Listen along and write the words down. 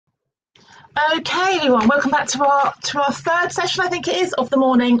Okay, everyone, welcome back to our third session, I think it is, of the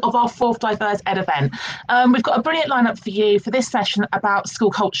morning of our fourth Diverse Ed event. We've got a brilliant lineup for you for this session about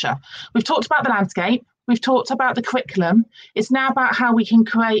school culture. We've talked about the landscape, we've talked about the curriculum. It's now about how we can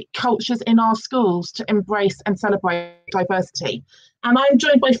create cultures in our schools to embrace and celebrate diversity. And I'm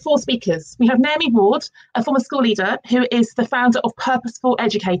joined by four speakers. We have Naomi Ward, a former school leader who is the founder of Purposeful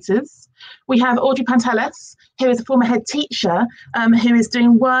Educators. We have Audrey Pantelis, who is a former head teacher who is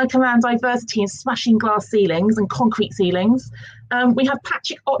doing work around diversity and smashing glass ceilings and concrete ceilings. We have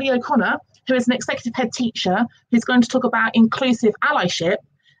Patrick Ottley-O'Connor, who is an executive head teacher who's going to talk about inclusive allyship.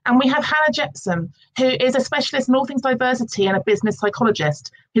 And we have Hannah Jepson, who is a specialist in all things diversity and a business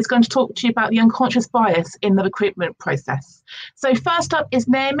psychologist, who's going to talk to you about the unconscious bias in the recruitment process. So first up is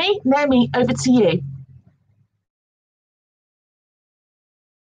Naomi. Naomi, over to you.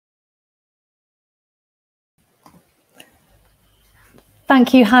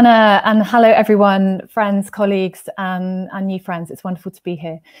 Thank you, Hannah, and hello, everyone, friends, colleagues, and new friends. It's wonderful to be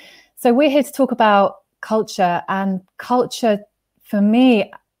here. So we're here to talk about culture, and culture, for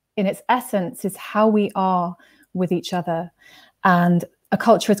me, in its essence, is how we are with each other. And a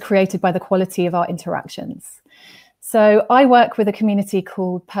culture is created by the quality of our interactions. So I work with a community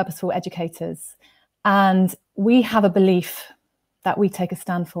called Purposeful Educators, and we have a belief that we take a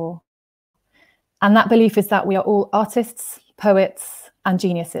stand for. And that belief is that we are all artists, poets, and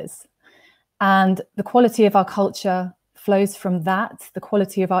geniuses. And the quality of our culture flows from that. The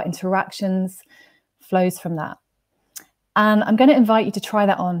quality of our interactions flows from that. And I'm going to invite you to try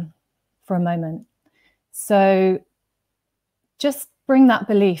that on for a moment. So just bring that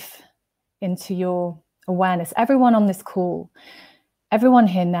belief into your awareness. Everyone on this call, everyone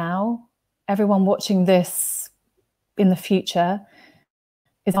here now, everyone watching this in the future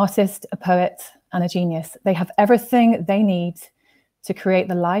is an artist, a poet, and a genius. They have everything they need to create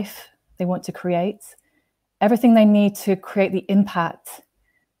the life they want to create, everything they need to create the impact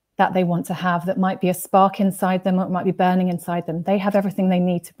that they want to have, that might be a spark inside them, or it might be burning inside them. They have everything they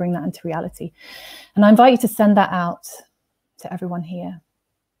need to bring that into reality. And I invite you to send that out to everyone here.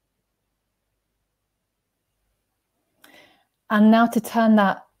 And now to turn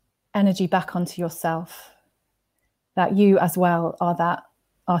that energy back onto yourself, that you as well are that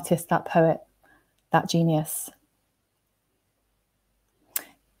artist, that poet, that genius.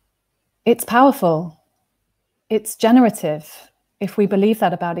 It's powerful. It's generative if we believe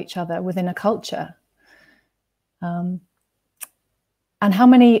that about each other within a culture. And how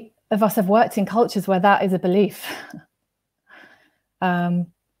many of us have worked in cultures where that is a belief?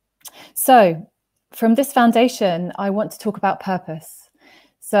 So from this foundation, I want to talk about purpose.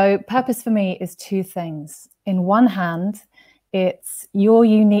 So purpose for me is two things. In one hand, it's your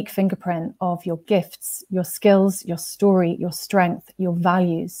unique fingerprint of your gifts, your skills, your story, your strength, your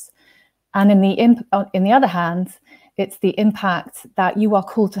values. And in the other hand, it's the impact that you are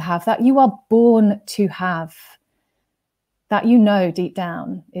called to have, that you are born to have, that you know deep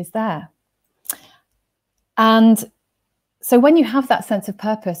down is there. And so when you have that sense of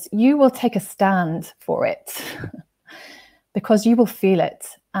purpose, you will take a stand for it because you will feel it,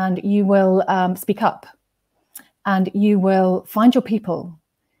 and you will speak up, and you will find your people,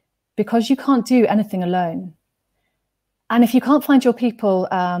 because you can't do anything alone. And if you can't find your people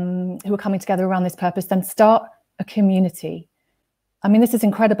who are coming together around this purpose, then start a community. I mean, this is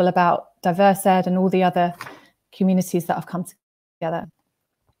incredible about Diverse Ed and all the other communities that have come together.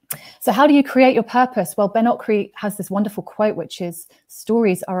 So how do you create your purpose? Well, Ben Okri has this wonderful quote, which is,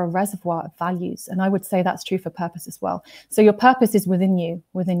 stories are a reservoir of values. And I would say that's true for purpose as well. So your purpose is within you,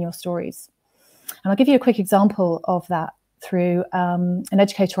 within your stories. And I'll give you a quick example of that through an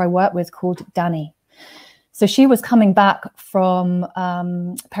educator I work with called Danny. So she was coming back from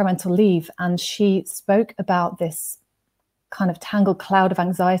parental leave, and she spoke about this kind of tangled cloud of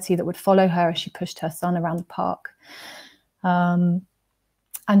anxiety that would follow her as she pushed her son around the park. And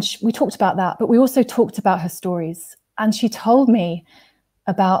we talked about that, but we also talked about her stories. And she told me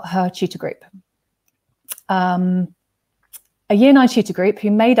about her tutor group. A year 9 tutor group who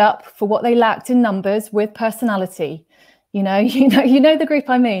made up for what they lacked in numbers with personality. You know the group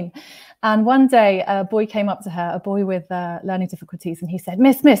I mean. And one day a boy came up to her, a boy with learning difficulties, and he said,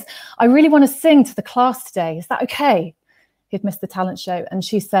 Miss, I really want to sing to the class today. Is that okay? He'd missed the talent show. And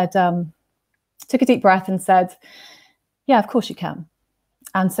she said, took a deep breath and said, yeah, of course you can.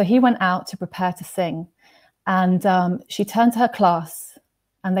 And so he went out to prepare to sing. And she turned to her class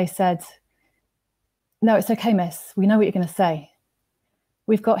and they said, no, it's okay, miss. We know what you're going to say.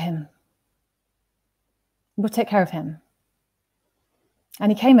 We've got him. We'll take care of him.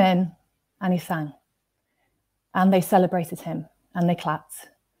 And he came in and he sang. And they celebrated him and they clapped.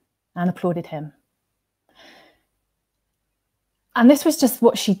 and applauded him. And this was just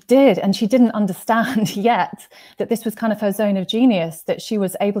what she did. And she didn't understand yet that this was kind of her zone of genius, that she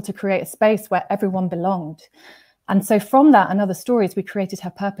was able to create a space where everyone belonged. And so from that and other stories, we created her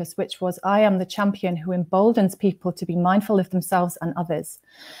purpose, which was, I am the champion who emboldens people to be mindful of themselves and others.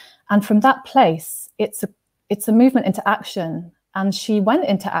 And from that place, it's a movement into action. And she went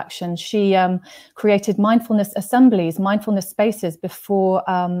into action. She created mindfulness assemblies, mindfulness spaces before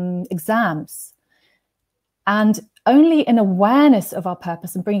exams. And only in awareness of our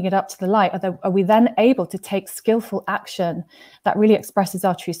purpose and bringing it up to the light are we then able to take skillful action that really expresses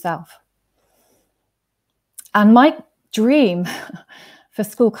our true self. And my dream for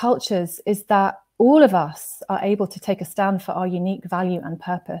school cultures is that all of us are able to take a stand for our unique value and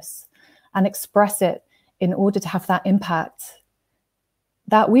purpose and express it in order to have that impact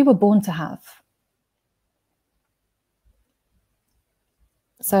that we were born to have.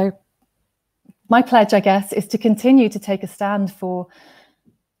 So my pledge, I guess, is to continue to take a stand for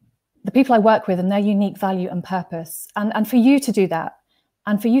the people I work with and their unique value and purpose, and for you to do that,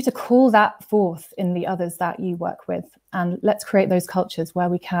 and for you to call that forth in the others that you work with. And let's create those cultures where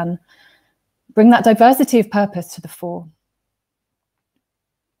we can bring that diversity of purpose to the fore.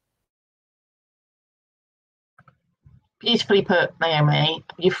 Beautifully put, Naomi.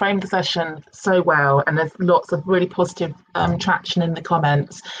 You framed the session so well, and there's lots of really positive traction in the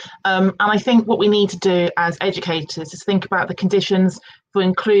comments. And I think what we need to do as educators is think about the conditions for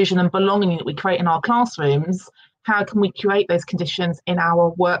inclusion and belonging that we create in our classrooms. How can we create those conditions in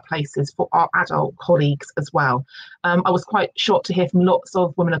our workplaces for our adult colleagues as well? I was quite shocked to hear from lots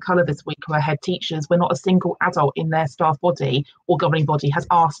of women of colour this week who are head teachers where not a single adult in their staff body or governing body has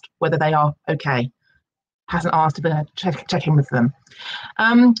asked whether they are okay. Hasn't asked if they're check in with them.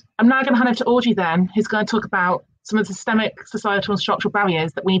 I'm now going to hand over to Audrey then, who's going to talk about some of the systemic, societal and structural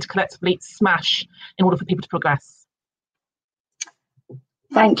barriers that we need to collectively smash in order for people to progress.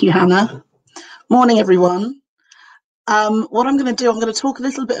 Thank you, Hannah. Morning, everyone. What I'm going to do, I'm going to talk a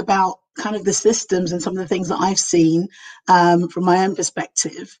little bit about kind of the systems and some of the things that I've seen from my own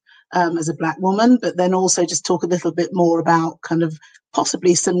perspective as a Black woman, but then also just talk a little bit more about kind of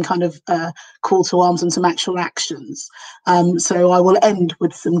possibly some kind of call to arms and some actual actions. So I will end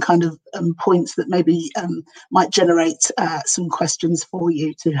with some kind of points that maybe might generate some questions for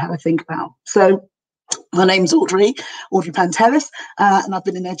you to have a think about. So my name's Audrey Pantelis, and I've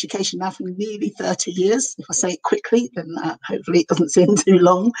been in education now for nearly 30 years. If I say it quickly, then hopefully it doesn't seem too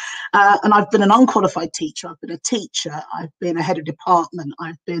long. And I've been an unqualified teacher. I've been a teacher. I've been a head of department.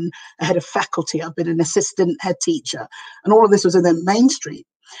 I've been a head of faculty. I've been an assistant head teacher. And all of this was in the mainstream.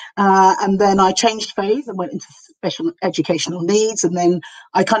 And then I changed phase and went into special educational needs, and then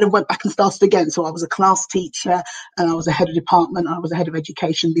I kind of went back and started again. So I was a class teacher, and I was a head of department, and I was a head of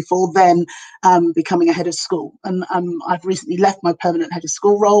education before then becoming a head of school. And I've recently left my permanent head of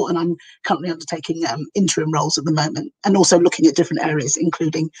school role, and I'm currently undertaking interim roles at the moment, and also looking at different areas,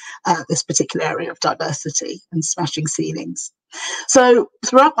 including this particular area of diversity and smashing ceilings. So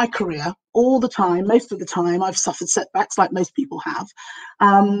throughout my career, all the time, most of the time, I've suffered setbacks like most people have.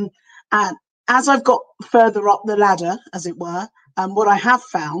 And as I've got further up the ladder, as it were, what I have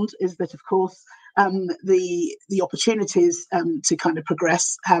found is that, of course, the opportunities to kind of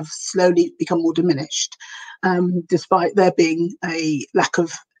progress have slowly become more diminished, despite there being a lack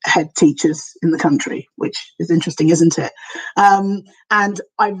of head teachers in the country, which is interesting, isn't it? And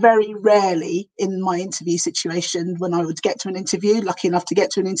I very rarely, in my interview situation, when I would get to an interview, lucky enough to get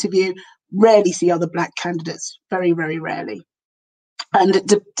to an interview, rarely see other Black candidates, very, very rarely. And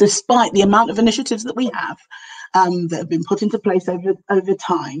despite the amount of initiatives that we have that have been put into place over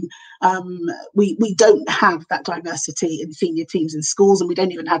time, we don't have that diversity in senior teams in schools, and we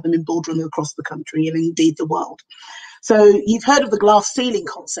don't even have them in boardrooms across the country and indeed the world. So you've heard of the glass ceiling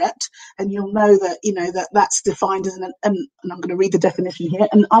concept, and you'll know that, you know, that's defined as and I'm going to read the definition here,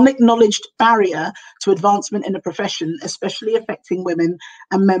 an unacknowledged barrier to advancement in a profession, especially affecting women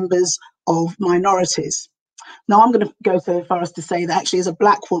and members of minorities. Now, I'm going to go so far as to say that actually, as a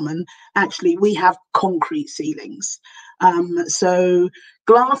Black woman, actually, we have concrete ceilings. So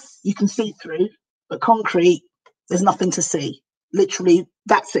glass, you can see through, but concrete, there's nothing to see. Literally,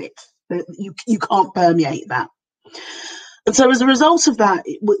 that's it. You can't permeate that. And so as a result of that,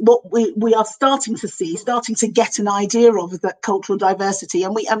 what we are starting to get an idea of that cultural diversity.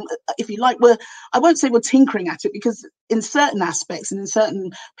 And if you like, I won't say we're tinkering at it, because in certain aspects and in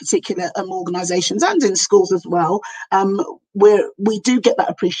certain particular organisations and in schools as well, we do get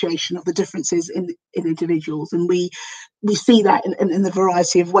that appreciation of the differences in individuals. And we see that in the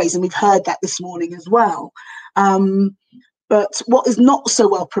variety of ways. And we've heard that this morning as well. But what is not so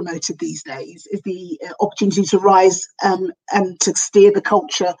well promoted these days is the opportunity to rise and to steer the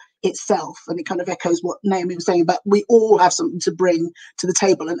culture itself. And it kind of echoes what Naomi was saying about we all have something to bring to the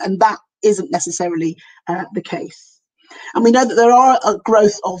table, and that isn't necessarily the case. And we know that there are a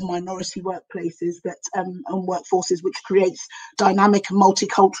growth of minority workplaces that and workforces, which creates dynamic,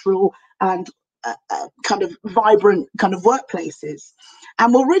 multicultural and kind of vibrant kind of workplaces.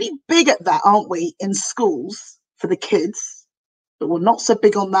 And we're really big at that, aren't we, in schools for the kids, but we're not so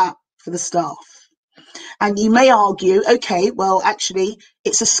big on that for the staff. And you may argue, okay, well, actually,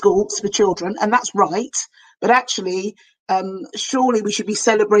 it's a school, it's for children, and that's right. But actually, surely we should be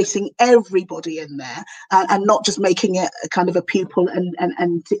celebrating everybody in there and not just making it a kind of a pupil and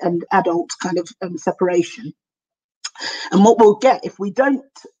adult kind of separation. And what we'll get if we don't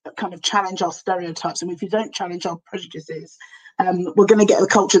kind of challenge our stereotypes and if we don't challenge our prejudices, we're going to get a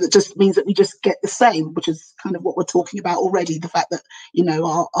culture that just means that we just get the same, which is kind of what we're talking about already. The fact that, you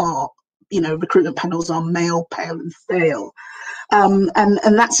know, our recruitment panels are male, pale and stale. And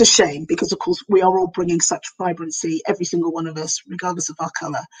that's a shame because, of course, we are all bringing such vibrancy, every single one of us, regardless of our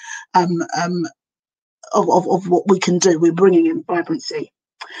colour, of what we can do. We're bringing in vibrancy.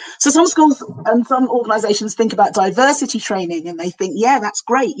 So some schools and some organisations think about diversity training and they think, yeah, that's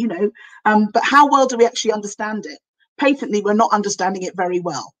great, you know, but how well do we actually understand it? Patently, we're not understanding it very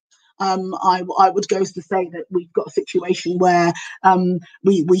well. I would go to say that we've got a situation where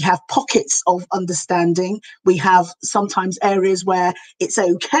we have pockets of understanding. We have sometimes areas where it's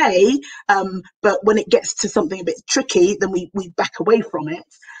okay, but when it gets to something a bit tricky, then we back away from it.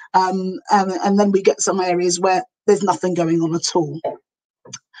 And then we get some areas where there's nothing going on at all.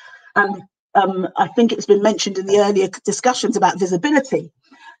 I think it's been mentioned in the earlier discussions about visibility.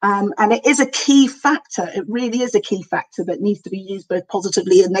 And it is a key factor. It really is a key factor that needs to be used both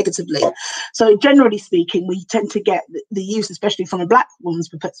positively and negatively. So generally speaking, we tend to get the use, especially from a Black woman's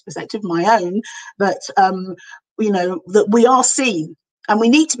perspective, my own, that, you know, that we are seen. And we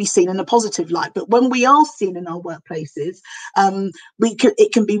need to be seen in a positive light. But when we are seen in our workplaces,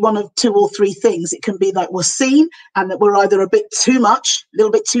 it can be one of two or three things. It can be that we're seen and that we're either a bit too much, a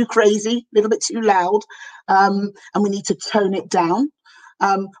little bit too crazy, a little bit too loud, and we need to tone it down.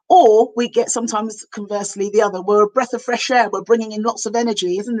 Or we get sometimes conversely the other. We're a breath of fresh air. We're bringing in lots of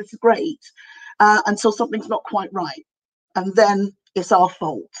energy. Isn't this great? Until something's not quite right. And then it's our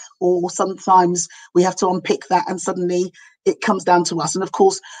fault. Or sometimes we have to unpick that and suddenly it comes down to us. And of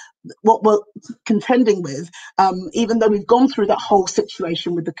course, what we're contending with, even though we've gone through that whole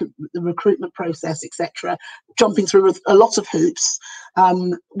situation with the recruitment process, etc., jumping through a lot of hoops,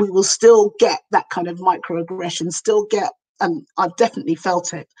 we will still get that kind of microaggression, still get, and I've definitely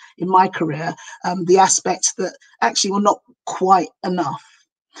felt it in my career, the aspects that actually were not quite enough.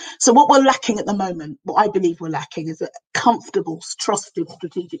 So what we're lacking at the moment, what I believe we're lacking, is comfortable, trusted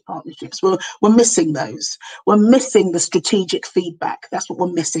strategic partnerships. We're missing those. We're missing the strategic feedback. That's what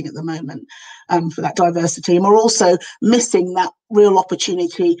we're missing at the moment for that diversity. And we're also missing that real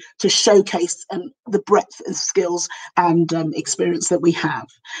opportunity to showcase the breadth of skills and experience that we have.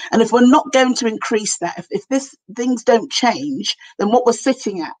 And if we're not going to increase that, if things don't change, then what we're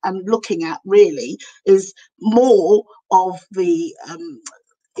sitting at and looking at really is more of the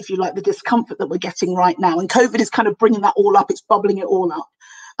if you like, the discomfort that we're getting right now. And COVID is kind of bringing that all up. It's bubbling it all up.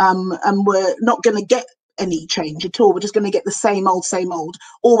 And we're not going to get any change at all. We're just going to get the same old,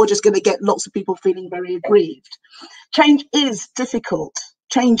 or we're just going to get lots of people feeling very aggrieved. Change is difficult.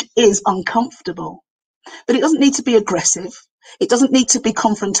 Change is uncomfortable. But it doesn't need to be aggressive. It doesn't need to be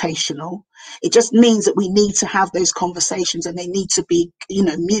confrontational. It just means that we need to have those conversations, and they need to be, you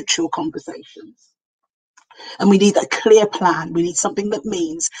know, mutual conversations. And we need a clear plan. We need something that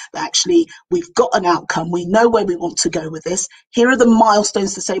means that actually we've got an outcome. We know where we want to go with this. Here are the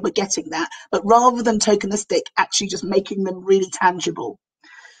milestones to say we're getting that. But rather than tokenistic, actually just making them really tangible.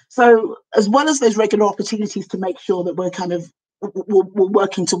 So as well as those regular opportunities to make sure that we're kind of we're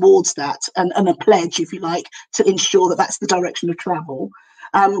working towards that and a pledge, if you like, to ensure that that's the direction of travel.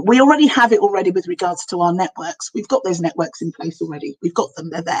 We already have it with regards to our networks. We've got those networks in place already. We've got them,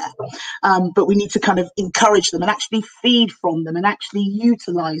 they're there. But we need to kind of encourage them and actually feed from them and actually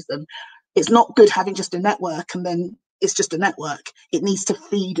utilize them. It's not good having just a network and then it's just a network. It needs to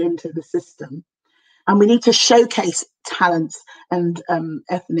feed into the system. And we need to showcase talents and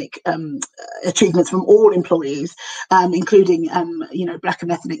ethnic achievements from all employees, including, you know, Black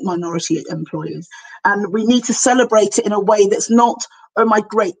and ethnic minority employees. And we need to celebrate it in a way that's not, oh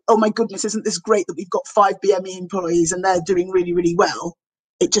my goodness, isn't this great that we've got 5 BME employees and they're doing really, really well.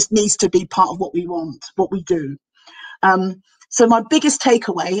 It just needs to be part of what we want, what we do. So my biggest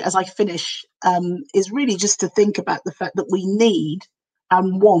takeaway as I finish is really just to think about the fact that we need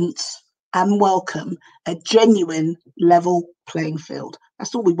and want and welcome a genuine level playing field.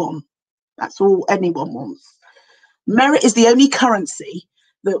 That's all we want. That's all anyone wants. Merit is the only currency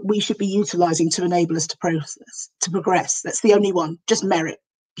that we should be utilising to enable us to progress. That's the only one, just merit.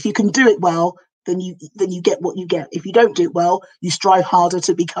 If you can do it well, then you get what you get. If you don't do it well, you strive harder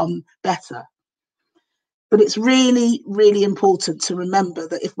to become better. But it's really, really important to remember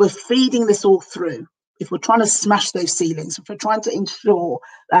that if we're feeding this all through, if we're trying to smash those ceilings, if we're trying to ensure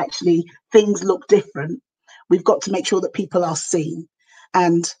that actually things look different, we've got to make sure that people are seen.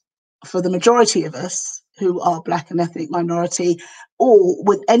 And for the majority of us who are Black and ethnic minority, or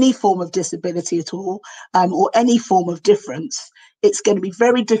with any form of disability at all, or any form of difference, it's going to be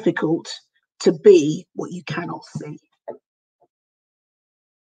very difficult to be what you cannot see.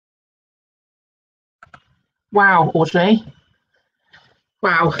 Wow, Audrey.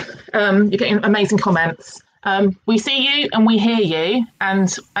 Wow, you're getting amazing comments. We see you and we hear you,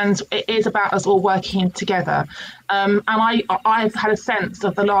 and it is about us all working together. And I've had a sense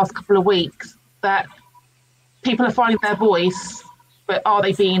of the last couple of weeks that people are finding their voice, but are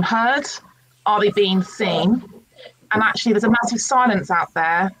they being heard? Are they being seen? And actually, there's a massive silence out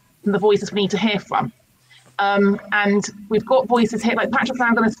there from the voices we need to hear from. And we've got voices here, like Patrick's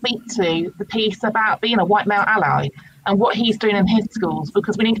now going to speak to the piece about being a white male ally and what he's doing in his schools,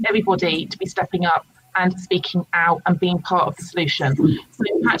 because we need everybody to be stepping up and speaking out and being part of the solution. So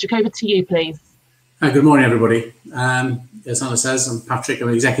Patrick, over to you, please. Good morning, everybody. As Anna says, I'm Patrick. I'm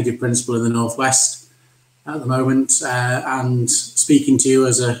an executive principal in the North West at the moment, and speaking to you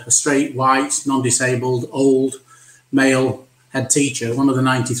as a straight, white, non-disabled, old, male head teacher, one of the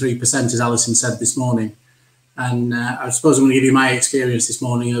 93%, as Alison said this morning. And I suppose I'm going to give you my experience this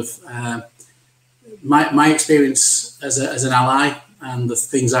morning of my experience as an ally and the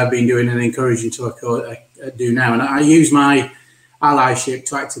things I've been doing and encouraging to do now. And I use my allyship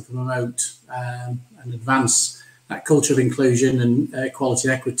to actively promote and advance that culture of inclusion and equality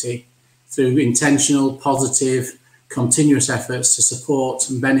and equity through intentional, positive, continuous efforts to support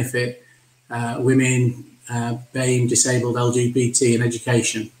and benefit women, BAME, disabled, LGBT in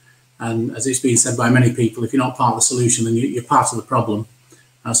education. And as it's been said by many people, if you're not part of the solution, then you're part of the problem.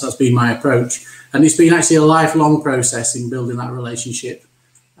 So that's been my approach. And it's been actually a lifelong process in building that relationship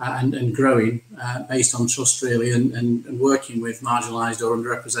and growing based on trust, really, and working with marginalised or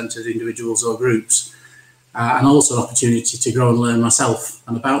underrepresented individuals or groups. And also an opportunity to grow and learn myself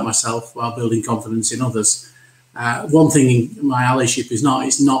and about myself while building confidence in others. One thing in my allyship is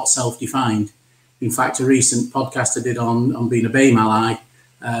it's not self-defined. In fact, a recent podcast I did on being a BAME ally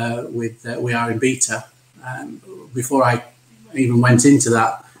with We Are in Beta, before I even went into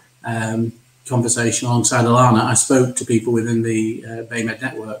that conversation alongside Alana, I spoke to people within the BAME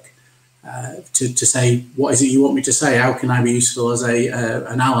network to say, what is it you want me to say? How can I be useful as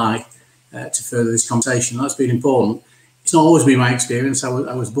an ally to further this conversation? That's been important. It's not always been my experience. I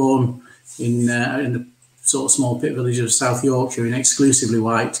was born in the sort of small pit village of South Yorkshire in exclusively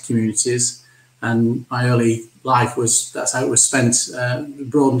white communities, and my early life that's how it was spent.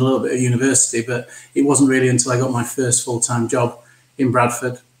 Broadened a little bit at university, but it wasn't really until I got my first full-time job in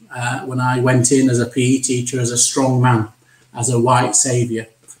Bradford when I went in as a PE teacher, as a strong man, as a white saviour,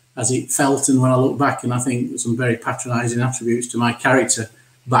 as it felt. And when I look back, and I think some very patronising attributes to my character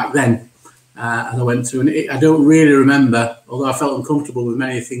back then, as I went through, and I don't really remember, although I felt uncomfortable with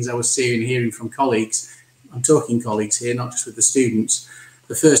many of the things I was seeing and hearing from colleagues. I'm talking colleagues here, not just with the students.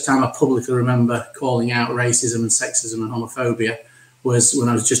 The first time I publicly remember calling out racism and sexism and homophobia was when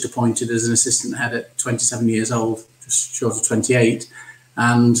I was just appointed as an assistant head at 27 years old, just short of 28,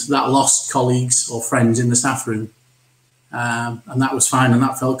 and that lost colleagues or friends in the staff room. And that was fine, and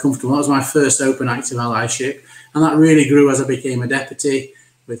that felt comfortable. That was my first open active allyship, and that really grew as I became a deputy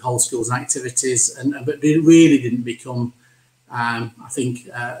with whole schools and activities, but it really didn't become, I think,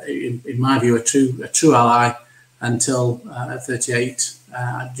 in my view, a true ally until at 38,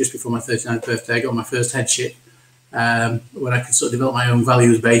 just before my 39th birthday, I got my first headship, when I could sort of develop my own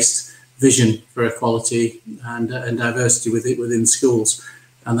values-based vision for equality and diversity within schools.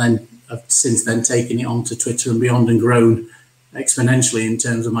 And then I've since then taken it on to Twitter and beyond and grown exponentially in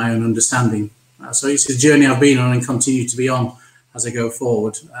terms of my own understanding. So it's a journey I've been on and continue to be on as I go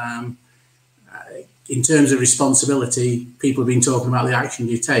forward. In terms of responsibility, people have been talking about the action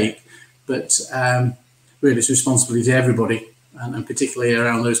you take, but really it's responsibility to everybody, and particularly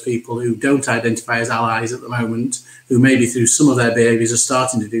around those people who don't identify as allies at the moment, who maybe through some of their behaviours are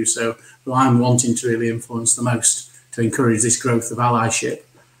starting to do so, who I'm wanting to really influence the most to encourage this growth of allyship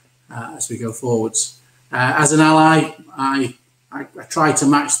as we go forwards. As an ally, I I try to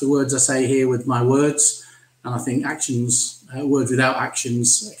match the words I say here with my words, and I think actions, words without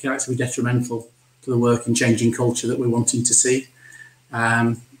actions, can actually be detrimental to the work and changing culture that we're wanting to see.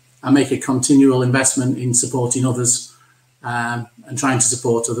 I make a continual investment in supporting others and trying to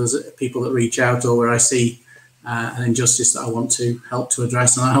support others, people that reach out or where I see an injustice that I want to help to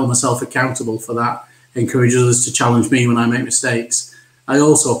address, and I hold myself accountable for that, encourage others to challenge me when I make mistakes. I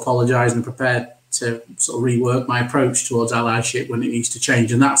also apologise and prepared to sort of rework my approach towards allyship when it needs to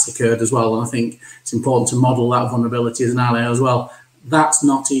change, and that's occurred as well. And I think it's important to model that vulnerability as an ally as well. That's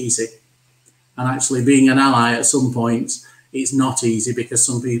not easy, and actually being an ally at some point, it's not easy, because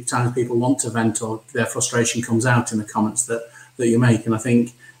sometimes people want to vent, or their frustration comes out in the comments that you make. And I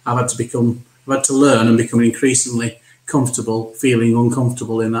think I've had to learn and become increasingly comfortable feeling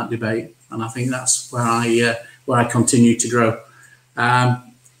uncomfortable in that debate, and I think that's where I continue to grow.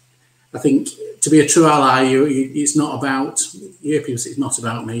 I think to be a true ally, it's not about, you hear people say it's not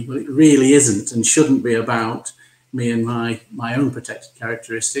about me, but it really isn't and shouldn't be about me and my own protected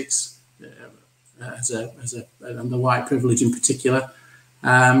characteristics and the white privilege in particular,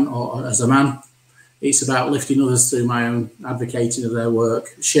 or as a man. It's about lifting others through my own advocating of their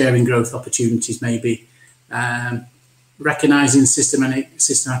work, sharing growth opportunities maybe, recognising systemic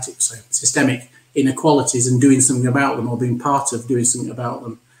inequalities and doing something about them, or being part of doing something about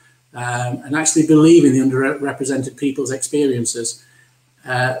them, and actually believing the underrepresented people's experiences.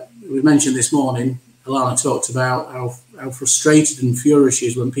 We mentioned this morning, Alana talked about how frustrated and furious she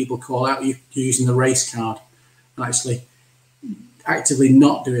is when people call out you using the race card, and actually actively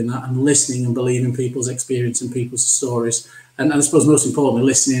not doing that and listening and believing people's experience and people's stories. And I suppose most importantly,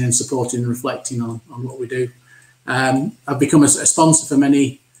 listening and supporting and reflecting on what we do. I've become a sponsor for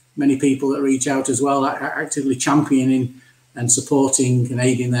many people that reach out as well, actively championing and supporting and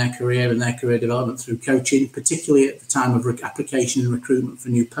aiding their career and their career development through coaching, particularly at the time of application and recruitment for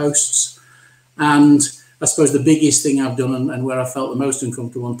new posts. And I suppose the biggest thing I've done and where I felt the most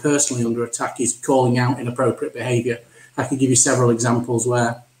uncomfortable and personally under attack is calling out inappropriate behaviour. I could give you several examples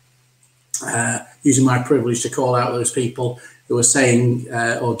where using my privilege to call out those people who are saying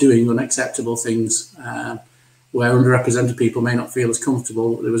or doing unacceptable things where underrepresented people may not feel as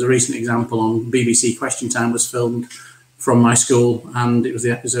comfortable. There was a recent example on BBC Question Time was filmed from my school, and it was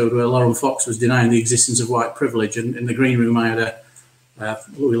the episode where Lauren Fox was denying the existence of white privilege, and in the green room I had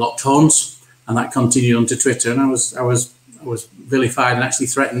we locked horns, and that continued onto Twitter, and I was vilified and actually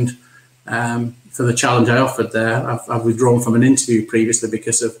threatened for the challenge I offered there. I've withdrawn from an interview previously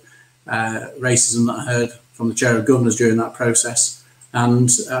because of racism that I heard from the chair of governors during that process, and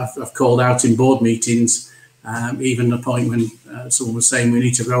I've called out in board meetings. Even a point when someone was saying we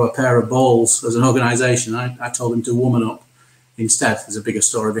need to grow a pair of balls as an organisation, I told them to woman up instead. There's a bigger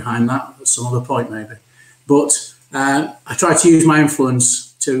story behind that at some other point maybe. But I try to use my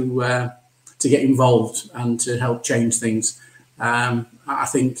influence to get involved and to help change things. I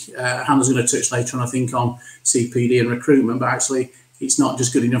think Hannah's going to touch later on, I think, on CPD and recruitment, but actually it's not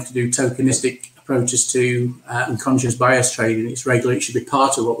just good enough to do tokenistic approaches to unconscious bias training. It's regular, it should be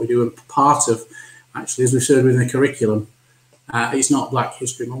part of what we do and part of, actually, as we've said within the curriculum, it's not Black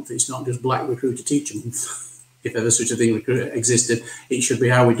History Month, it's not just Black Recruiter Teacher Month, if ever such a thing existed. It should be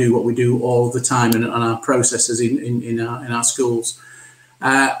how we do what we do all the time and our processes in our schools.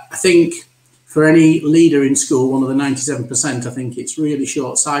 I think for any leader in school, one of the 97%, I think it's really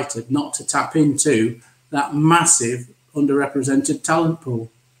short-sighted not to tap into that massive underrepresented talent pool.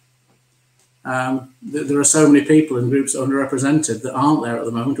 There are so many people in groups that are underrepresented that aren't there at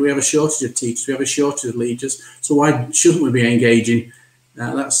the moment. We have a shortage of teachers, we have a shortage of leaders, so why shouldn't we be engaging?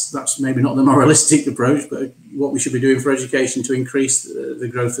 That's maybe not the moralistic approach, but what we should be doing for education to increase the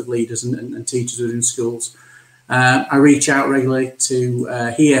growth of leaders and teachers within schools. I reach out regularly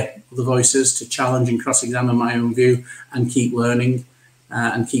to hear the voices, to challenge and cross-examine my own view and keep learning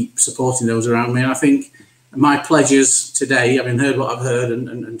and keep supporting those around me. And I think my pledges today, having heard what I've heard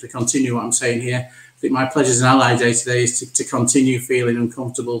and to continue what I'm saying here, I think my pledges in Ally Day today is to continue feeling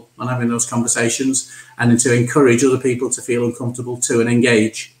uncomfortable and having those conversations, and to encourage other people to feel uncomfortable too and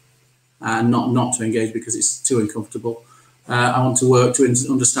engage, and not to engage because it's too uncomfortable. I want to work to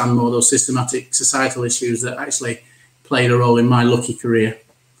understand more of those systematic societal issues that actually played a role in my lucky career.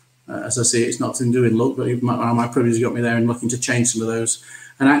 As I see it, it's not to do with luck, but my privilege got me there and looking to change some of those,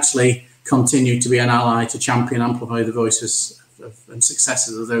 and actually continue to be an ally to champion and amplify the voices and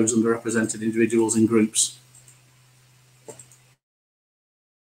successes of those underrepresented individuals and groups.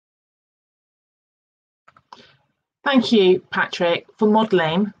 Thank you, Patrick, for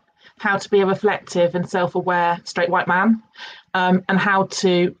modelling how to be a reflective and self-aware straight white man, and how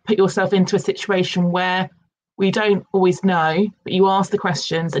to put yourself into a situation where we don't always know, but you ask the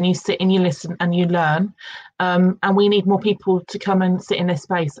questions and you sit and you listen and you learn. And we need more people to come and sit in this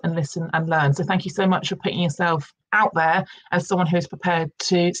space and listen and learn. So thank you so much for putting yourself out there as someone who's prepared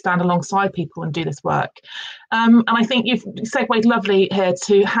to stand alongside people and do this work. And I think you've segued lovely here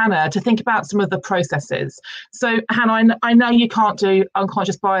to Hannah to think about some of the processes. So Hannah, I know you can't do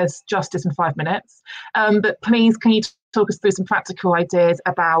unconscious bias justice in 5 minutes, but please can you talk us through some practical ideas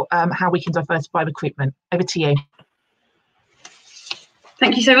about how we can diversify recruitment? Over to you.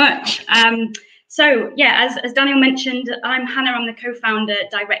 Thank you so much. So yeah, as Daniel mentioned, I'm Hannah. I'm the co-founder,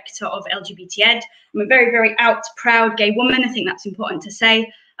 director of LGBT Ed. I'm a very, very out, proud gay woman. I think that's important to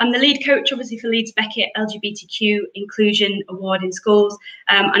say. I'm the lead coach, obviously, for Leeds Beckett LGBTQ Inclusion Award in schools.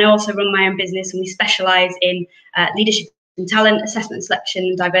 And I also run my own business, and we specialise in leadership and talent, assessment,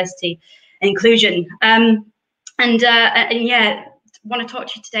 selection, diversity, and inclusion. And yeah, I want to talk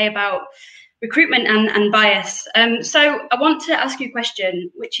to you today about recruitment and bias. So I want to ask you a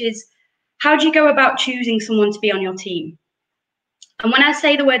question, which is, how do you go about choosing someone to be on your team? And when I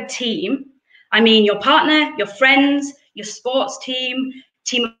say the word team, I mean your partner, your friends, your sports team,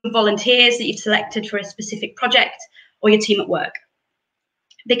 team of volunteers that you've selected for a specific project, or your team at work.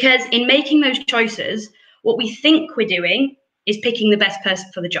 Because in making those choices, what we think we're doing is picking the best person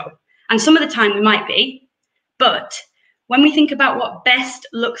for the job. And some of the time we might be, but when we think about what best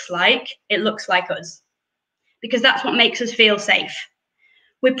looks like, it looks like us, because that's what makes us feel safe.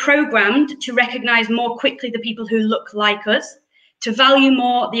 We're programmed to recognize more quickly the people who look like us, to value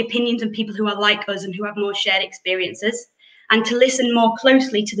more the opinions of people who are like us and who have more shared experiences, and to listen more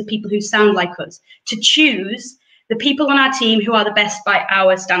closely to the people who sound like us, to choose the people on our team who are the best by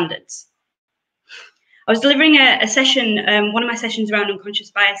our standards. I was delivering a session, one of my sessions around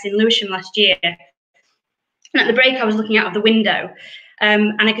unconscious bias in Lewisham last year. And at the break, I was looking out of the window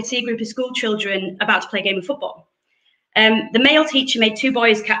and I could see a group of school children about to play a game of football. The male teacher made 2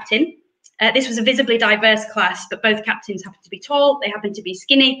 boys captain. This was a visibly diverse class, but both captains happened to be tall, they happened to be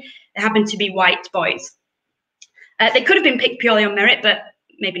skinny, they happened to be white boys. They could have been picked purely on merit, but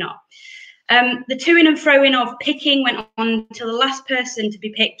maybe not. The to-in and fro-in of picking went on until the last person to be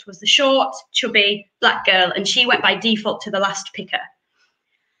picked was the short, chubby, black girl, and she went by default to the last picker.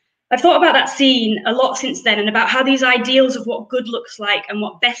 I've thought about that scene a lot since then and about how these ideals of what good looks like and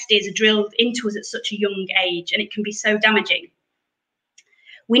what best is are drilled into us at such a young age, and it can be so damaging.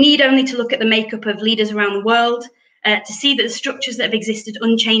 We need only to look at the makeup of leaders around the world to see that the structures that have existed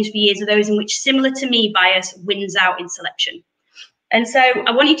unchanged for years are those in which similar to me bias wins out in selection. And so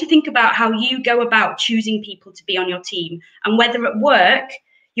I want you to think about how you go about choosing people to be on your team, and whether at work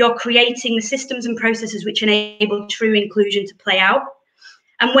you're creating the systems and processes which enable true inclusion to play out,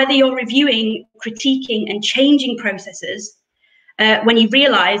 and whether you're reviewing, critiquing and changing processes when you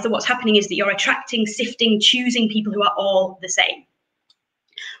realise that what's happening is that you're attracting, sifting, choosing people who are all the same.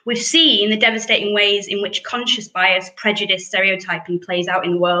 We've seen the devastating ways in which conscious bias, prejudice, stereotyping plays out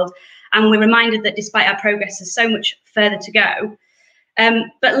in the world, and we're reminded that despite our progress, there's so much further to go.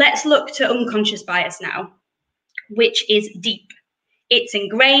 But let's look to unconscious bias now, which is deep. It's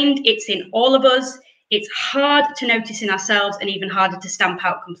ingrained, it's in all of us. It's hard to notice in ourselves and even harder to stamp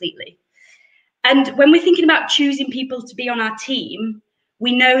out completely. And when we're thinking about choosing people to be on our team,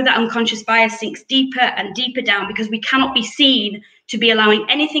 we know that unconscious bias sinks deeper and deeper down because we cannot be seen to be allowing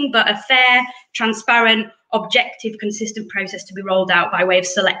anything but a fair, transparent, objective, consistent process to be rolled out by way of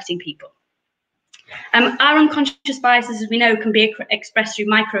selecting people. Our unconscious biases, as we know, can be expressed through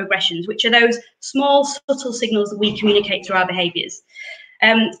microaggressions, which are those small, subtle signals that we communicate through our behaviours.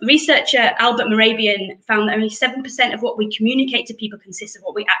 Researcher Albert Morabian found that only 7% of what we communicate to people consists of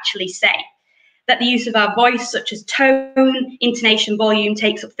what we actually say. That the use of our voice, such as tone, intonation, volume,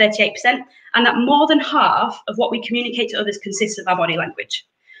 takes up 38%, and that more than half of what we communicate to others consists of our body language.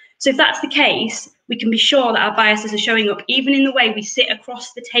 So if that's the case, we can be sure that our biases are showing up even in the way we sit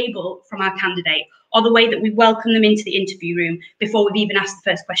across the table from our candidate, or the way that we welcome them into the interview room before we've even asked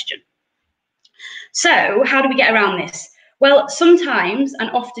the first question. So how do we get around this? Well, sometimes, and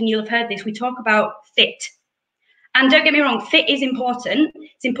often you'll have heard this, we talk about fit. And don't get me wrong, fit is important.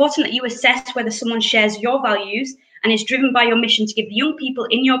 It's important that you assess whether someone shares your values and is driven by your mission to give the young people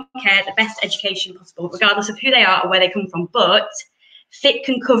in your care the best education possible, regardless of who they are or where they come from. But fit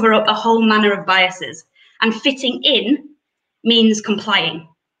can cover up a whole manner of biases. And fitting in means complying,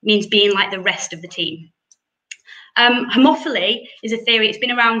 means being like the rest of the team. Homophily is a theory, it's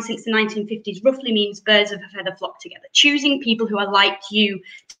been around since the 1950s, roughly means birds of a feather flock together, choosing people who are like you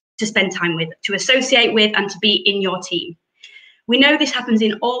to spend time with, to associate with, and to be in your team. We know this happens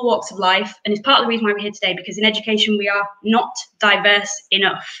in all walks of life, and it's part of the reason why we're here today, because in education we are not diverse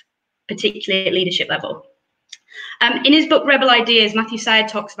enough, particularly at leadership level. In his book, Rebel Ideas, Matthew Syed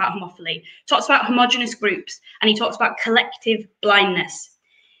talks about homophily, talks about homogenous groups, and he talks about collective blindness.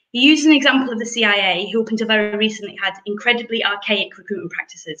 He uses an example of the CIA, who up until very recently had incredibly archaic recruitment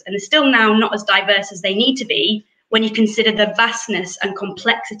practices and are still now not as diverse as they need to be when you consider the vastness and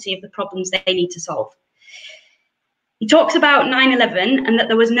complexity of the problems they need to solve. He talks about 9/11 and that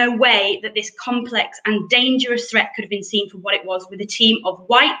there was no way that this complex and dangerous threat could have been seen for what it was, with a team of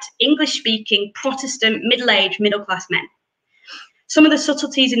white, English-speaking, Protestant, middle-aged, middle-class men. Some of the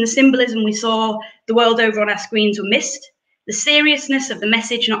subtleties in the symbolism we saw the world over on our screens were missed, the seriousness of the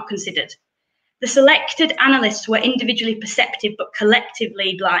message not considered. The selected analysts were individually perceptive but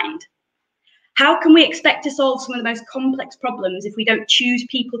collectively blind. How can we expect to solve some of the most complex problems if we don't choose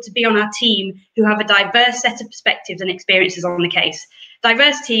people to be on our team who have a diverse set of perspectives and experiences on the case?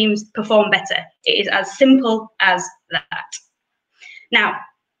 Diverse teams perform better. It is as simple as that. Now,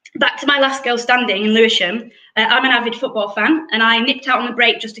 back to my last girl standing in Lewisham. I'm an avid football fan, and I nipped out on the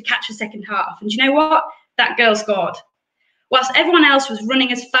break just to catch the second half. And do you know what? That girl scored. Whilst everyone else was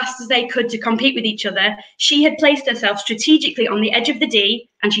running as fast as they could to compete with each other, she had placed herself strategically on the edge of the D,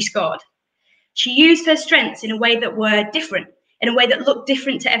 and she scored. She used her strengths in a way that were different, in a way that looked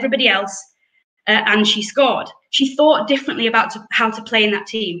different to everybody else, and she scored. She thought differently about how to play in that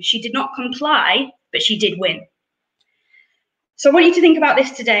team. She did not comply, but she did win. So I want you to think about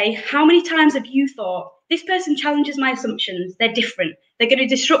this today. How many times have you thought, this person challenges my assumptions, they're different, they're going to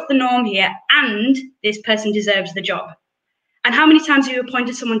disrupt the norm here, and this person deserves the job? And how many times have you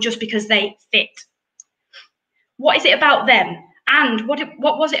appointed someone just because they fit? What is it about them? And what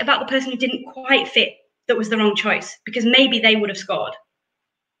was it about the person who didn't quite fit that was the wrong choice? Because maybe they would have scored.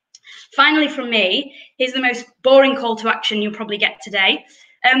 Finally, from me, here's the most boring call to action you'll probably get today.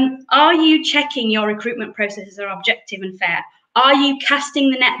 Are you checking your recruitment processes are objective and fair? Are you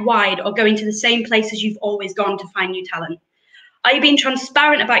casting the net wide or going to the same places you've always gone to find new talent? Are you being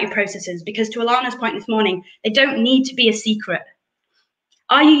transparent about your processes? Because to Alana's point this morning, they don't need to be a secret.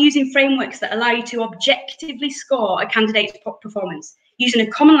 Are you using frameworks that allow you to objectively score a candidate's performance, using a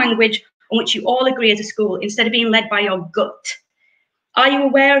common language on which you all agree as a school instead of being led by your gut? Are you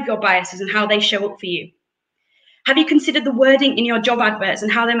aware of your biases and how they show up for you? Have you considered the wording in your job adverts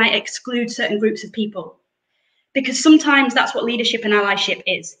and how they might exclude certain groups of people? Because sometimes that's what leadership and allyship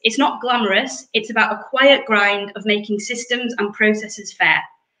is. It's not glamorous. It's about a quiet grind of making systems and processes fair.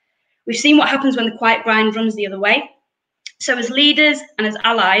 We've seen what happens when the quiet grind runs the other way. So as leaders and as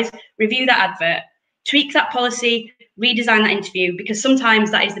allies, review that advert, tweak that policy, redesign that interview, because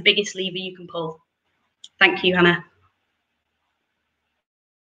sometimes that is the biggest lever you can pull. Thank you, Hannah.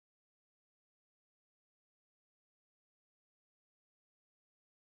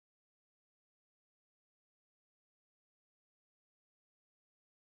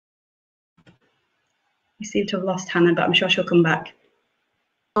 I seem to have lost Hannah, but I'm sure she'll come back.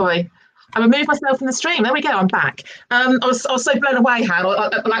 Sorry, I removed myself from the stream. There we go, I'm back. I was so blown away, Hannah,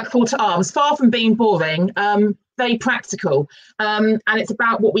 like call to arms. Far from being boring, very practical. And it's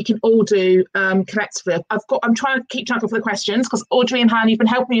about what we can all do collectively. I'm trying to keep track of the questions because Audrey and Hannah, you've been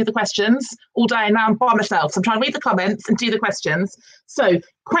helping me with the questions all day, and now I'm by myself. So I'm trying to read the comments and do the questions. So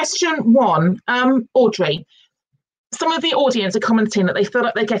question one, Audrey. Some of the audience are commenting that they feel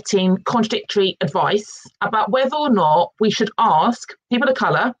like they're getting contradictory advice about whether or not we should ask people of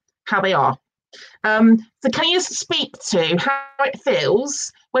colour how they are. So can you speak to how it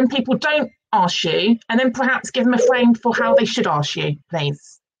feels when people don't ask you, and then perhaps give them a frame for how they should ask you,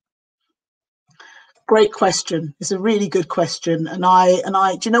 please? Great question. It's a really good question, and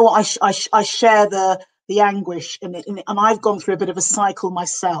I do you know what, I share the anguish in it, and I've gone through a bit of a cycle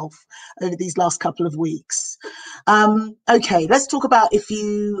myself over these last couple of weeks. Okay, let's talk about if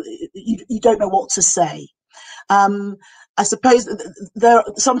you don't know what to say. I suppose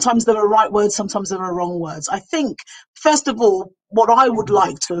sometimes there are right words, sometimes there are wrong words. I think, first of all, what I would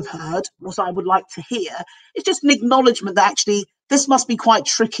like to have heard, what I would like to hear, is just an acknowledgement that actually this must be quite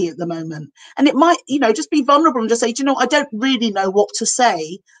tricky at the moment. And it might, just be vulnerable and just say, I don't really know what to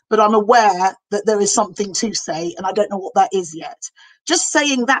say, but I'm aware that there is something to say and I don't know what that is yet. Just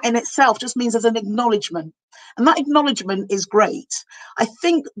saying that in itself just means there's an acknowledgement. And that acknowledgement is great. I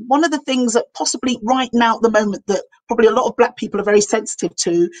think one of the things that possibly right now at the moment that probably a lot of Black people are very sensitive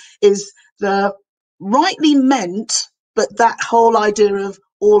to is the rightly meant, but that whole idea of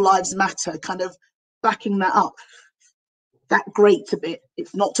all lives matter, kind of backing that up. That grates a bit.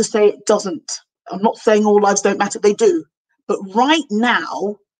 It's not to say it doesn't. I'm not saying all lives don't matter, they do. But right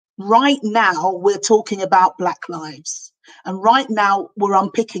now, we're talking about Black lives. And right now we're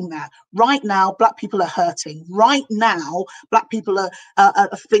unpicking that. Right now, Black people are hurting. Right now, Black people are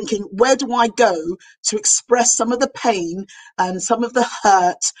thinking, where do I go to express some of the pain and some of the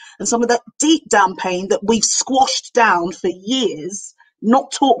hurt and some of that deep down pain that we've squashed down for years,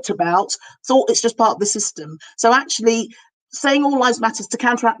 not talked about, thought it's just part of the system. So actually saying all lives matters to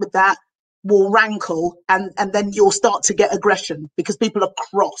counteract with that will rankle, and then you'll start to get aggression because people are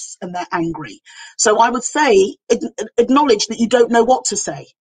cross and they're angry. So I would say acknowledge that you don't know what to say.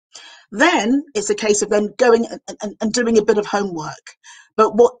 Then it's a case of then going and doing a bit of homework.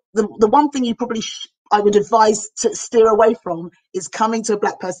 But what the one thing you probably I would advise to steer away from is coming to a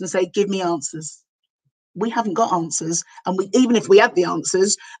Black person and say, give me answers. We haven't got answers, and even if we had the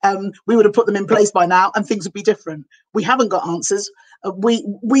answers, we would have put them in place by now and things would be different. We haven't got answers. We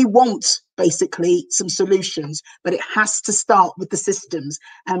want basically some solutions, but it has to start with the systems,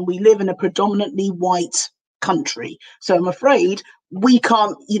 and we live in a predominantly white country, so I'm afraid we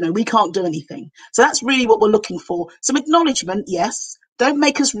can't do anything. So that's really what we're looking for. Some acknowledgement, yes. Don't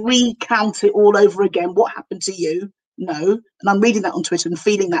make us recount it all over again. What happened to you? No. And I'm reading that on Twitter and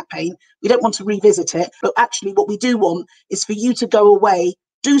feeling that pain. We don't want to revisit it, but actually what we do want is for you to go away,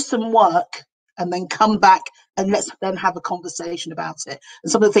 do some work, and then come back and let's then have a conversation about it.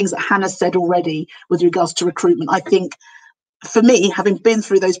 And some of the things that Hannah said already with regards to recruitment, I think for me, having been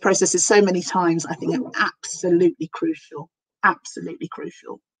through those processes so many times, I think they're absolutely crucial. Absolutely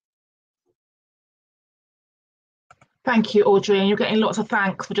crucial. Thank you, Audrey, and you're getting lots of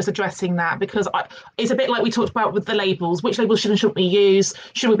thanks for just addressing that, because it's a bit like we talked about with the labels. Which labels should and shouldn't we use?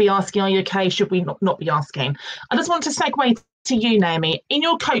 Should we be asking, are you okay? Should we not be asking? I just want to segue to you, Naomi. In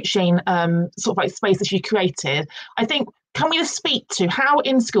your coaching sort of like spaces you created, I think, can we just speak to how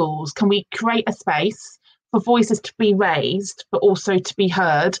in schools can we create a space for voices to be raised, but also to be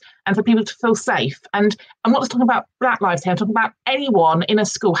heard, and for people to feel safe? And I'm not just talking about Black lives here, I'm talking about anyone in a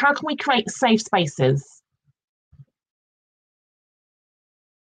school. How can we create safe spaces?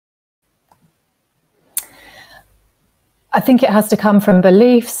 I think it has to come from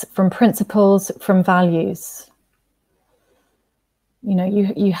beliefs, from principles, from values. You know,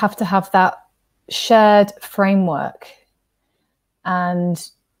 you have to have that shared framework and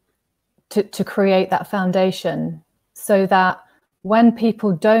to create that foundation so that when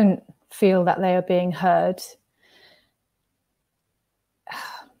people don't feel that they are being heard,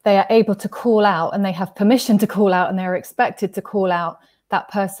 they are able to call out, and they have permission to call out, and they're expected to call out that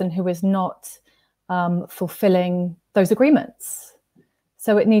person who is not fulfilling those agreements.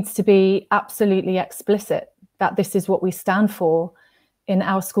 So it needs to be absolutely explicit that this is what we stand for in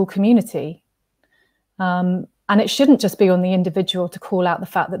our school community. And it shouldn't just be on the individual to call out the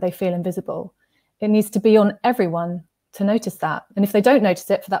fact that they feel invisible. It needs to be on everyone to notice that. And if they don't notice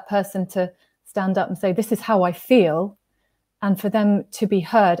it, for that person to stand up and say, this is how I feel, and for them to be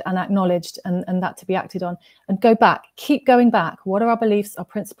heard and acknowledged, and that to be acted on, and go back, keep going back. What are our beliefs, our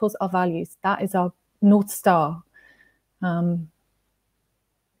principles, our values? That is our North Star.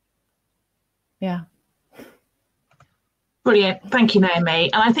 Yeah. Brilliant. Thank you,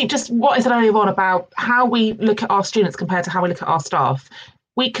 Naomi. And I think just what I said earlier on about how we look at our students compared to how we look at our staff.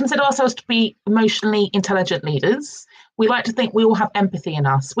 We consider ourselves to be emotionally intelligent leaders. We like to think we all have empathy in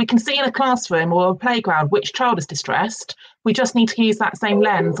us. We can see in a classroom or a playground which child is distressed. We just need to use that same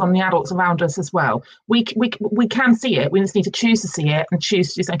lens on the adults around us as well. We can see it. We just need to choose to see it and choose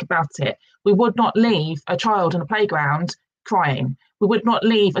to do something about it. We would not leave a child in a playground crying. We would not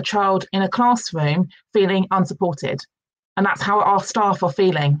leave a child in a classroom feeling unsupported. And that's how our staff are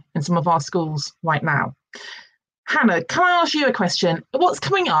feeling in some of our schools right now. Hannah, can I ask you a question? What's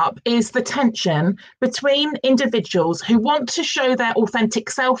coming up is the tension between individuals who want to show their authentic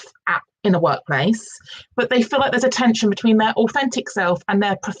self in a workplace, but they feel like there's a tension between their authentic self and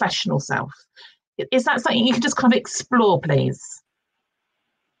their professional self. Is that something you can just kind of explore, please?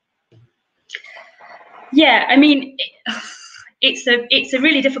 Yeah, I mean, it's a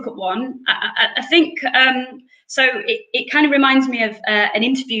really difficult one. I think so. It kind of reminds me of an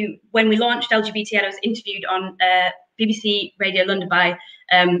interview when we launched LGBT. I was interviewed on BBC Radio London by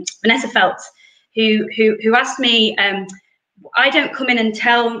Vanessa Feltz, who asked me. I don't come in and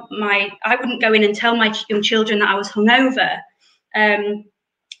I wouldn't go in and tell my young children that I was hungover.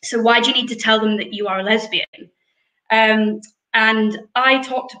 So why do you need to tell them that you are a lesbian? And I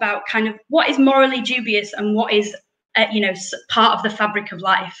talked about kind of what is morally dubious and what is, part of the fabric of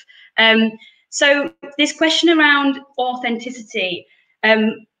life. So this question around authenticity,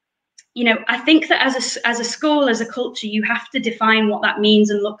 I think that as a school, as a culture, you have to define what that means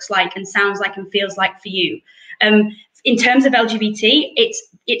and looks like and sounds like and feels like for you. in terms of LGBT,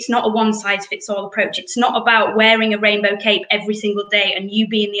 it's not a one-size-fits-all approach. It's not about wearing a rainbow cape every single day and you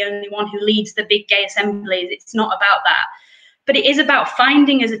being the only one who leads the big gay assemblies. It's not about that. But it is about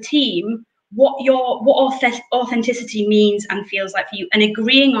finding as a team what authenticity means and feels like for you, and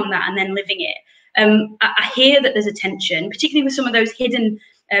agreeing on that and then living it. I hear that there's a tension, particularly with some of those hidden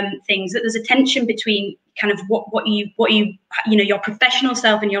things, that there's a tension between kind of what you know, your professional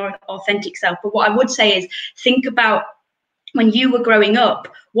self and your authentic self. But what I would say is, think about when you were growing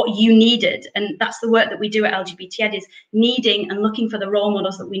up, what you needed. And that's the work that we do at LGBT Ed, is needing and looking for the role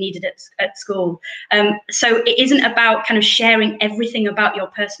models that we needed at school. So it isn't about kind of sharing everything about your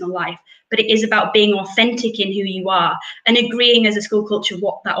personal life, but it is about being authentic in who you are and agreeing as a school culture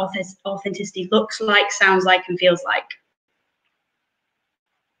what that authenticity looks like, sounds like, and feels like.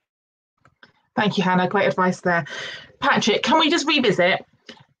 Thank you, Hannah. Great advice there. Patrick, can we just revisit?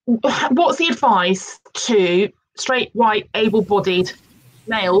 What's the advice to straight, white, able-bodied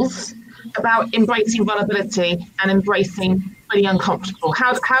males about embracing vulnerability and embracing really uncomfortable?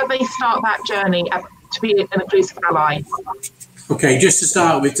 How do they start that journey to be an inclusive ally? Okay, just to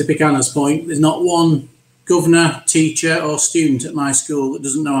start with, to pick Anna's point, there's not one governor, teacher or student at my school that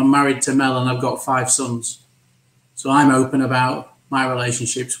doesn't know I'm married to Mel and I've got 5 sons. So I'm open about my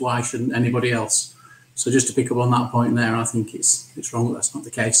relationships. Why shouldn't anybody else? So just to pick up on that point there, I think it's wrong that that's not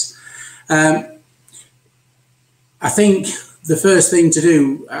the case. I think the first thing to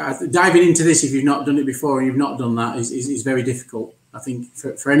do, diving into this if you've not done it before and you've not done that, is very difficult. I think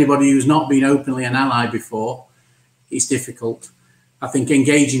for anybody who's not been openly an ally before, it's difficult. I think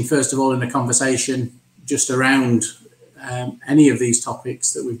engaging, first of all, in a conversation just around any of these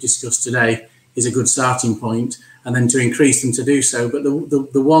topics that we've discussed today is a good starting point, and then to increase them to do so. But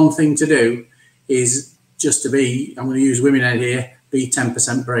the one thing to do is just to be, I'm going to use Women Ed here, be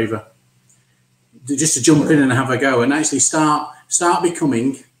 10% braver. Just to jump in and have a go and actually start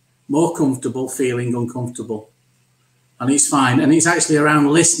becoming more comfortable feeling uncomfortable. And it's fine. And it's actually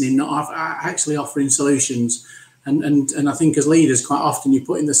around listening, not actually offering solutions. And I think as leaders, quite often you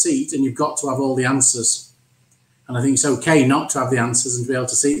put in the seat and you've got to have all the answers. And I think it's okay not to have the answers and to be able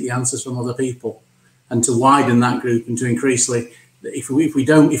to seek the answers from other people and to widen that group and to increasingly,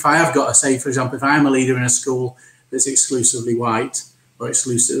 if I have got to say, for example, if I am a leader in a school that's exclusively white, or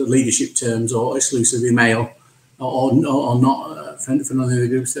exclusive leadership terms, or exclusively male, or not for none of the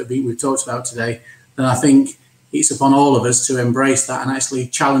groups that we've talked about today, then I think it's upon all of us to embrace that and actually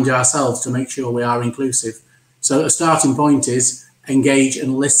challenge ourselves to make sure we are inclusive. So a starting point is engage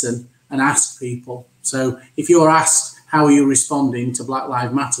and listen and ask people. So if you're asked how are you responding to Black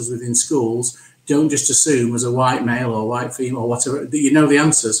Lives Matters within schools, don't just assume as a white male or white female or whatever that you know the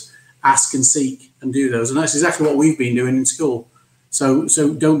answers. Ask and seek and do those. And that's exactly what we've been doing in school. So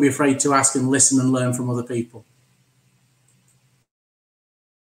don't be afraid to ask and listen and learn from other people.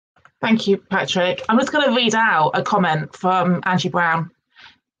 Thank you, Patrick. I'm just going to read out a comment from Angie Brown.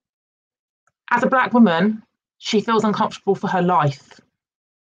 As a Black woman, she feels uncomfortable for her life.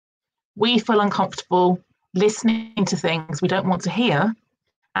 We feel uncomfortable listening to things we don't want to hear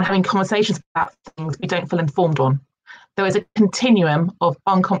and having conversations about things we don't feel informed on. There is a continuum of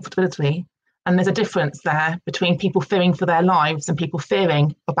uncomfortability, and there's a difference there between people fearing for their lives and people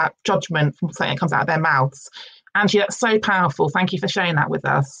fearing about judgment from something that comes out of their mouths. Angie, that's so powerful. Thank you for sharing that with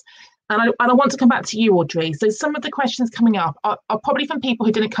us. And I want to come back to you, Audrey. So some of the questions coming up are probably from people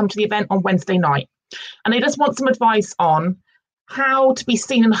who didn't come to the event on Wednesday night. And they just want some advice on how to be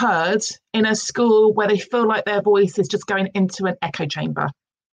seen and heard in a school where they feel like their voice is just going into an echo chamber.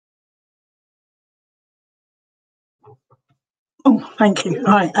 Oh, thank you.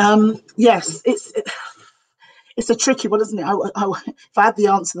 Right. Yes, it's a tricky one, isn't it? If I had the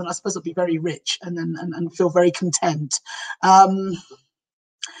answer, then I suppose I'd be very rich and feel very content.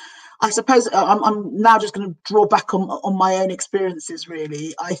 I suppose I'm now just going to draw back on my own experiences.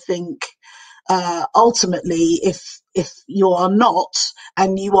 Really, I think ultimately, if you are not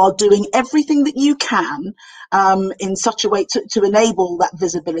and you are doing everything that you can in such a way to enable that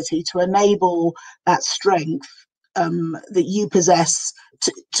visibility, to enable that strength that you possess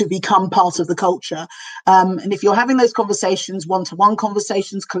to become part of the culture, and if you're having those conversations, one-to-one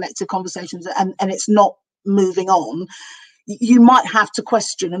conversations, collective conversations, and it's not moving on, you might have to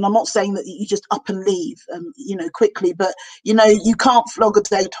question. And I'm not saying that you just up and leave quickly, but you can't flog a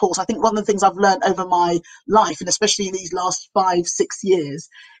dead horse. I think one of the things I've learned over my life, and especially in these last 5-6 years,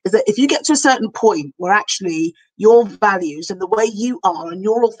 is that if you get to a certain point where actually your values and the way you are and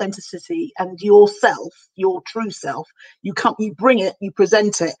your authenticity and yourself, your true self, you bring it, you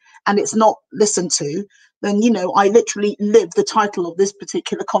present it, and it's not listened to, then, you know, I literally live the title of this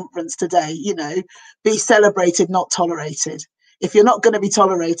particular conference today, you know, be celebrated, not tolerated. If you're not going to be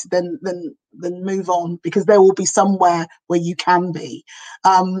tolerated, then move on, because there will be somewhere where you can be.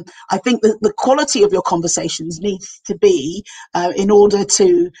 I think that the quality of your conversations needs to be in order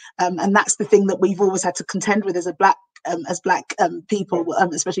to, and that's the thing that we've always had to contend with as black people,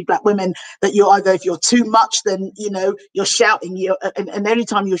 especially black women, that you're either, if you're too much, then, you know, you're shouting, and every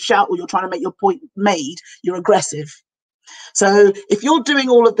time you shout or you're trying to make your point made, you're aggressive. So if you're doing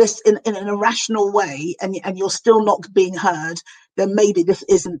all of this in an irrational way, and you're still not being heard, then maybe this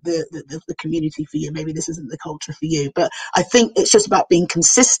isn't the community for you. Maybe this isn't the culture for you. But I think it's just about being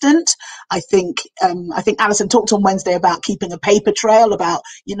consistent. I think Alison talked on Wednesday about keeping a paper trail, about,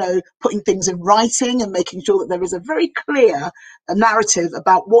 you know, putting things in writing and making sure that there is a very clear narrative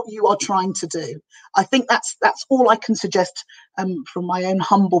about what you are trying to do. I think that's all I can suggest from my own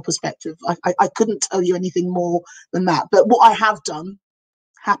humble perspective. I couldn't tell you anything more than that. But what I have done,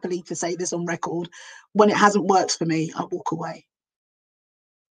 happily to say this on record, when it hasn't worked for me, I walk away.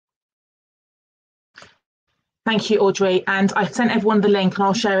 Thank you, Audrey. And I sent everyone the link, and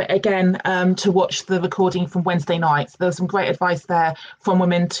I'll share it again to watch the recording from Wednesday night. So there was some great advice there from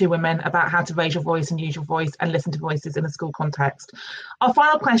women to women about how to raise your voice and use your voice and listen to voices in a school context. Our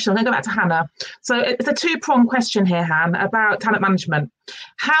final question, I'm going to go back to Hannah. So it's a two-pronged question here, Hannah, about talent management.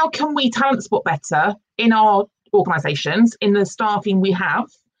 How can we talent spot better in our organisations, in the staffing we have?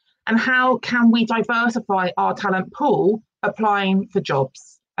 And how can we diversify our talent pool applying for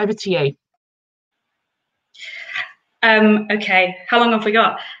jobs? Over to you. Okay, how long have we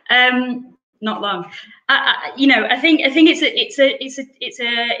got? Not long. You know, I think it's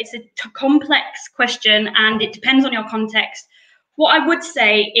a complex question, and it depends on your context. What I would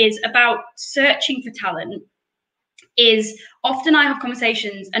say is about searching for talent is, often I have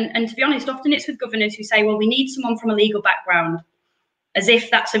conversations, and to be honest, often it's with governors who say, well, we need someone from a legal background, as if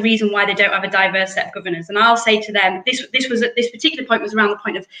that's a reason why they don't have a diverse set of governors. And I'll say to them, this particular point was around the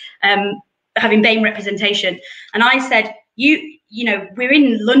point of having BAME representation, and I said, you know, we're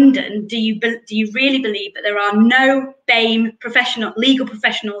in London. Do you really believe that there are no BAME legal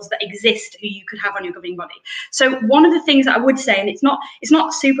professionals that exist who you could have on your governing body? So one of the things that I would say, and it's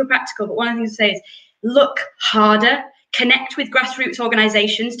not super practical, but one of the things to say is, look harder, connect with grassroots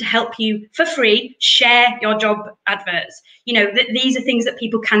organisations to help you for free share your job adverts. You know, these are things that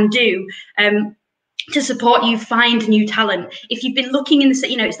people can do to support you find new talent. If you've been looking in the,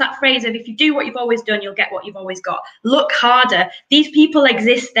 you know, it's that phrase of, if you do what you've always done, you'll get what you've always got. Look harder. These people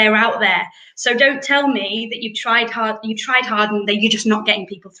exist, they're out there. So don't tell me that you've tried hard and that you're just not getting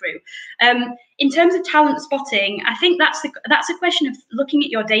people through. In terms of talent spotting, I think that's a question of looking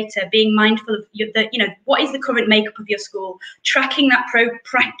at your data, being mindful of you know, what is the current makeup of your school, tracking that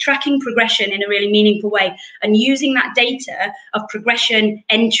tracking progression in a really meaningful way, and using that data of progression,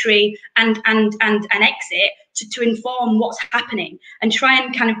 entry, and exit to inform what's happening, and try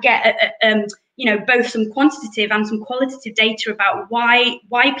and kind of get you know, both some quantitative and some qualitative data about why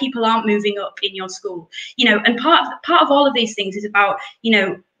people aren't moving up in your school. You know, and part of all of these things is about, you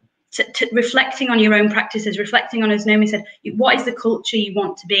know, reflecting on your own practices, reflecting on, as Naomi said, what is the culture you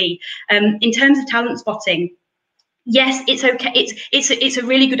want to be. In terms of talent spotting, yes, it's okay. It's a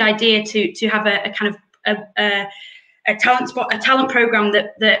really good idea to have a kind of a talent program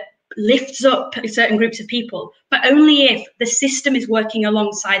that lifts up certain groups of people, but only if the system is working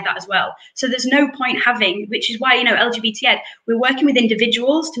alongside that as well. So there's no point having, which is why, you know, LGBT Ed, we're working with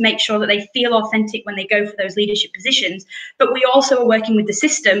individuals to make sure that they feel authentic when they go for those leadership positions, but we also are working with the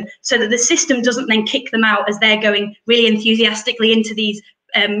system so that the system doesn't then kick them out as they're going really enthusiastically into these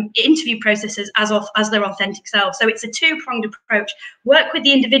interview processes as their authentic selves. So it's a two-pronged approach. Work with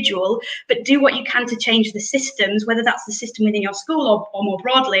the individual, but do what you can to change the systems, whether that's the system within your school or more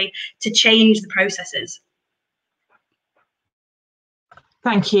broadly, to change the processes.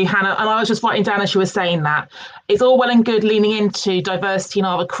 Thank you, Hannah. And I was just writing down as you were saying that, it's all well and good leaning into diversity in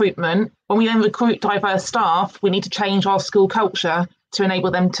our recruitment. When we then recruit diverse staff, we need to change our school culture to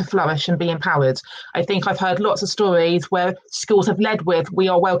enable them to flourish and be empowered. I think I've heard lots of stories where schools have led with, we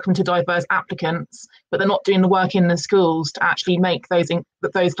are welcome to diverse applicants, but they're not doing the work in the schools to actually make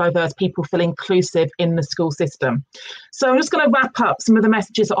those diverse people feel inclusive in the school system. So I'm just going to wrap up some of the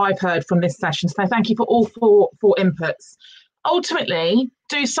messages that I've heard from this session. So thank you for all four inputs. Ultimately,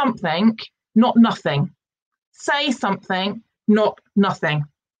 do something, not nothing. Say something, not nothing.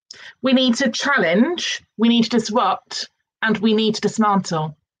 We need to challenge, we need to disrupt, and we need to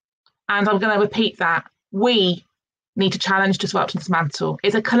dismantle. And I'm going to repeat that. We need to challenge, disrupt, and dismantle.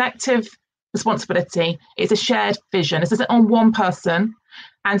 It's a collective responsibility. It's a shared vision. This isn't on one person.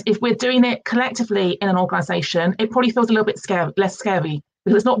 And if we're doing it collectively in an organisation, it probably feels a little bit less scary,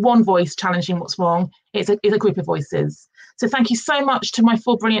 because it's not one voice challenging what's wrong. It's a group of voices. So thank you so much to my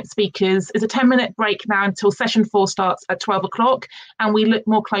 4 brilliant speakers. It's a 10-minute break now until session 4 starts at 12 o'clock, and we look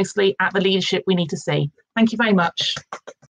more closely at the leadership we need to see. Thank you very much.